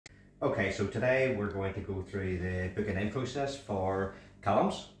Okay, so today we're going to go through the booking in process for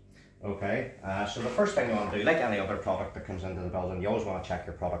Calamps. Okay, so the first thing you want to do, like any other product that comes into the building, you always want to check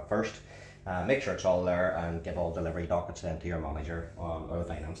your product first. Make sure it's all there and give all delivery dockets then to your manager or the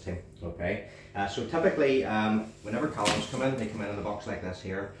finance team. Okay, so typically whenever Calamps come in, they come in a box like this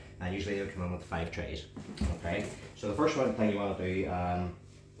here, and usually they come in with 5 trays. Okay, so the first thing you want to do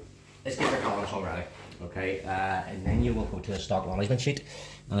is get your Calamps all ready. Okay, and then you will go to the stock management sheet,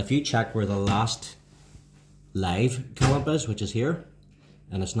 and if you check where the last live Calamp is, which is here,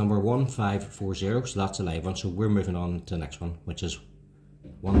 and it's number 1540, so that's a live one, so we're moving on to the next one, which is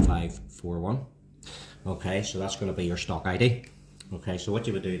 1541. Okay, so that's going to be your stock ID. Okay, so what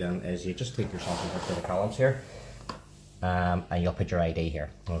you would do then is you just take yourself over to the Calamps here, and you'll put your ID here.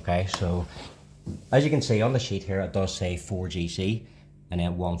 Okay, so as you can see on the sheet here, it does say 4GC and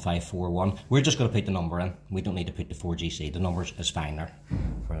then 1541. We're just going to put the number in. We don't need to put the 4GC. The numbers is fine there.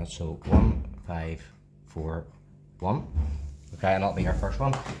 So 1541. Okay, and that'll be our first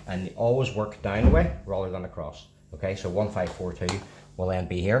one. And you always work down the way rather than across. Okay, so 1542 will then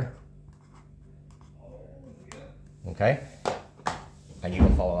be here. Okay, and you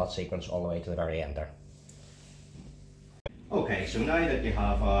will follow that sequence all the way to the very end there. Okay, so now that you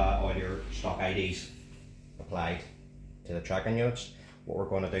have all your stock IDs applied to the tracking units, what we're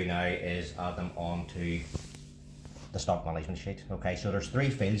going to do now is add them onto the stock management sheet. Okay, so there's 3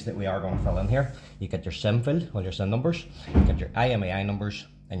 fields that we are going to fill in here. You get your SIM field, all your SIM numbers, you get your IMEI numbers,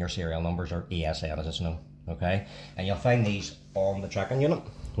 and your serial numbers, or ESN as it's known. Okay, and you'll find these on the tracking unit.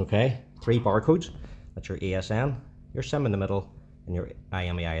 Okay, 3 barcodes. That's your ESN, your SIM in the middle, and your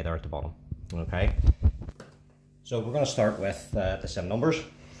IMEI there at the bottom. Okay, so we're going to start with the SIM numbers.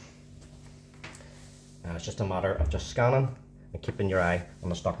 It's just a matter of just scanning and keeping your eye on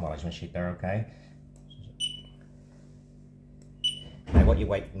the stock management sheet there. Okay, now what you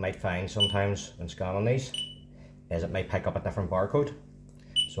might find sometimes when scanning these is it might pick up a different barcode,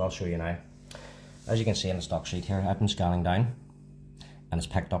 so I'll show you now. As you can see in the stock sheet here, I've been scanning down and it's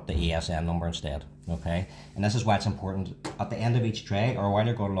picked up the ESN number instead. Okay, and this is why it's important at the end of each tray or while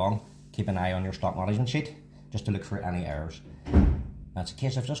you're going along, keep an eye on your stock management sheet just to look for any errors. That's a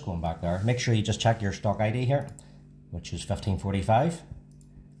case of just going back there. Make sure you just check your stock ID here, which is 1545,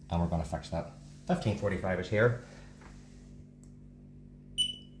 and we're going to fix that. 1545 is here,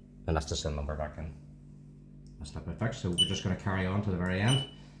 and that's the SIM number back in. That's not been fixed, so we're just going to carry on to the very end,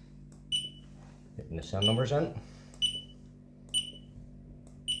 putting the SIM numbers in.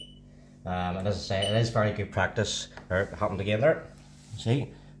 And as I say, it is very good practice. There, it happened again there.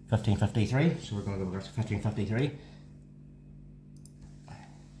 See, 1553, so we're going to go back to 1553.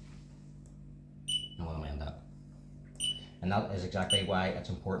 And that is exactly why it's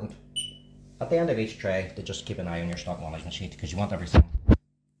important at the end of each tray to just keep an eye on your stock management sheet, because you want everything to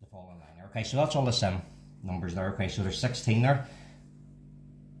fall in line there. Okay, so that's all the SIM numbers there. Okay, so there's 16 there,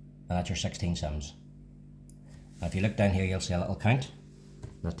 and that's your 16 SIMs. Now if you look down here, you'll see a little count.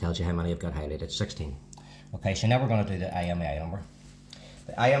 That tells you how many you've got highlighted, 16. Okay, so now we're going to do the IMEI number.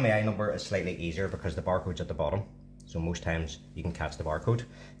 The IMEI number is slightly easier because the barcode's at the bottom, so most times you can catch the barcode.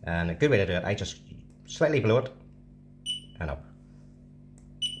 And a good way to do it, I just slightly blow it and up.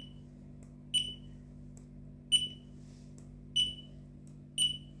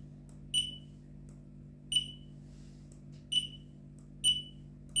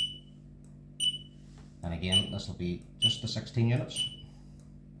 And again, this will be just the 16 units.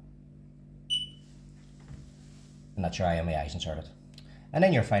 And that's your IMEIs inserted. And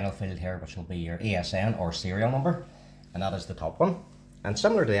then your final field here, which will be your ESN or serial number, and that is the top one. And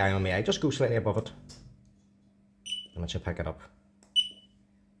similar to the IMEI, just go slightly above it, and it should pick it up.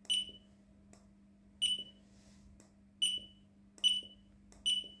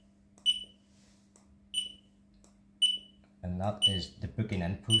 And that is the booking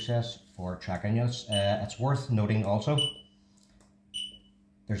in process for tracking units. It's worth noting also,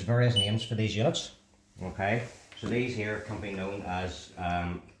 there's various names for these units. Okay, so these here can be known as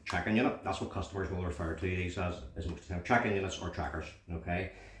tracking unit. That's what customers will refer to these as tracking units or trackers.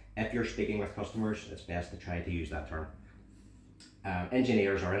 Okay, if you're speaking with customers, it's best to try to use that term.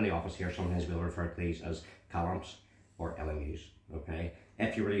 Engineers are in the office here, sometimes we'll refer to these as Calamps or LMUs. Okay,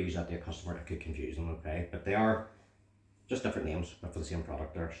 if you were to use that to a customer, it could confuse them. Okay, but they are just different names but for the same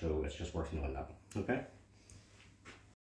product there, so it's just worth knowing that. Okay.